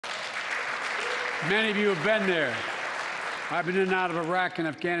Many of you have been there. I've been in and out of Iraq and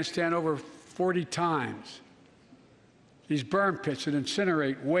Afghanistan over 40 times. These burn pits that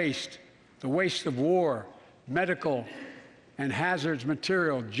incinerate waste, the waste of war, medical and hazardous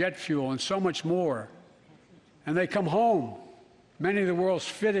material, jet fuel, and so much more. And they come home, many of the world's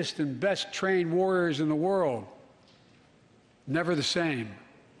fittest and best trained warriors in the world. Never the same.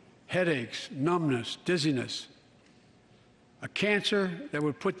 Headaches, numbness, dizziness. A cancer that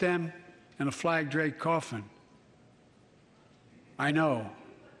would put them in a flag-draped coffin. I know.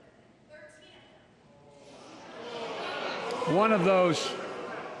 One of those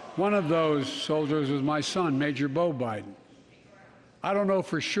soldiers was my son, Major Boebert. I don't know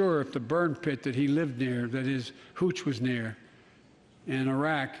for sure if the burn pit that he lived near, that his hooch was near, in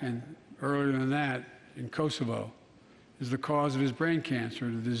Iraq and earlier than that in Kosovo, is the cause of his brain cancer,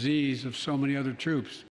 the disease of so many other troops.